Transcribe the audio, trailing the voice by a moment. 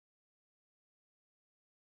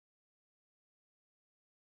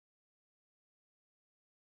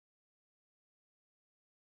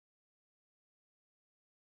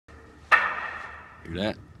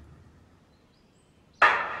Hear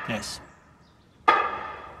that? Yes.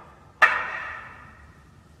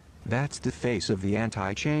 That's the face of the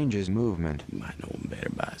anti-changes movement. You might know him better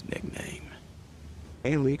by his nickname.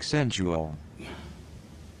 Alex Sensual.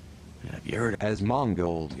 Have you heard As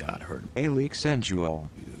Mongold. God heard Alex Sensual.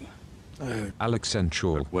 Alex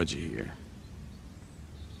Sensual. What'd you hear?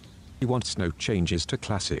 He wants no changes to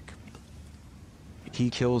classic. He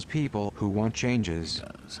kills people who want changes.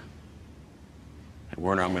 Does. Hey,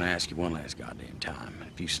 Werner, I'm gonna ask you one last goddamn time.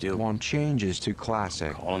 If you still Want changes to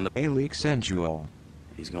classic. calling the Alex Sensual.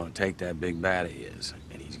 he's gonna take that big bat of his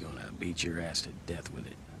and he's gonna beat your ass to death with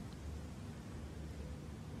it.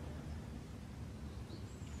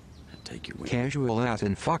 And take your wing. Casual out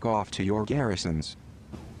and fuck off to your garrisons.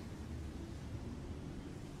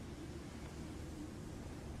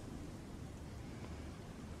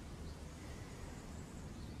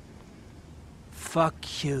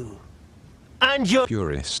 Fuck you. And your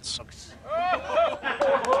Purists.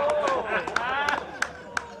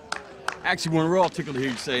 Actually, Werner, we're all tickled to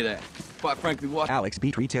hear you say that. Quite frankly, what? Alex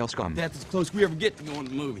beat retail scum. That's as close we ever get to going to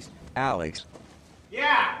the movies. Alex.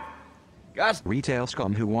 Yeah! Guys, Retail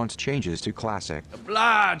scum who wants changes to classic.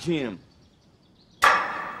 oblige him.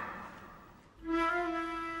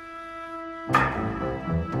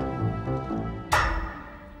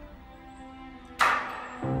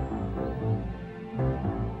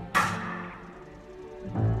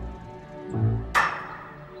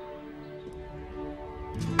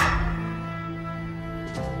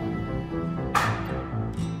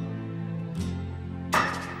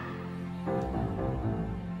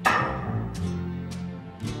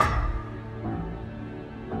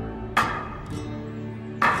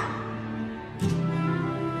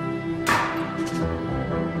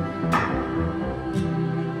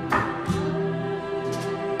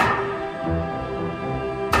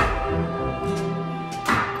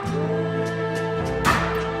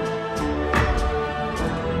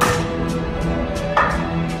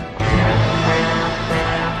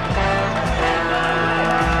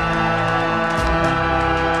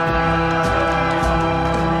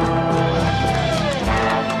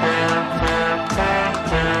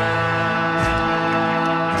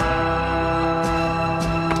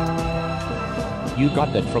 You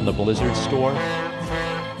got that from the Blizzard store?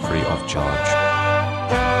 Free of charge.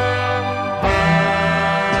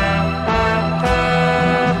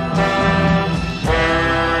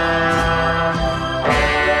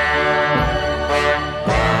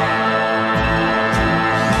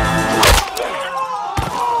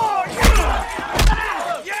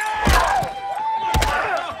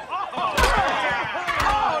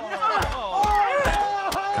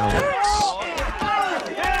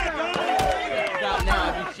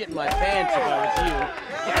 my pants if I was you.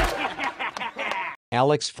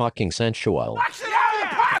 Alex fucking sensual.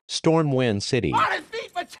 Stormwind City.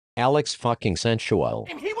 Alex fucking sensual.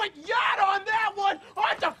 And he went yacht on that one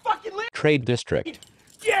on the fucking list. Trade District.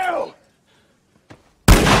 You!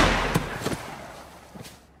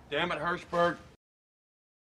 Damn it, Hirschberg.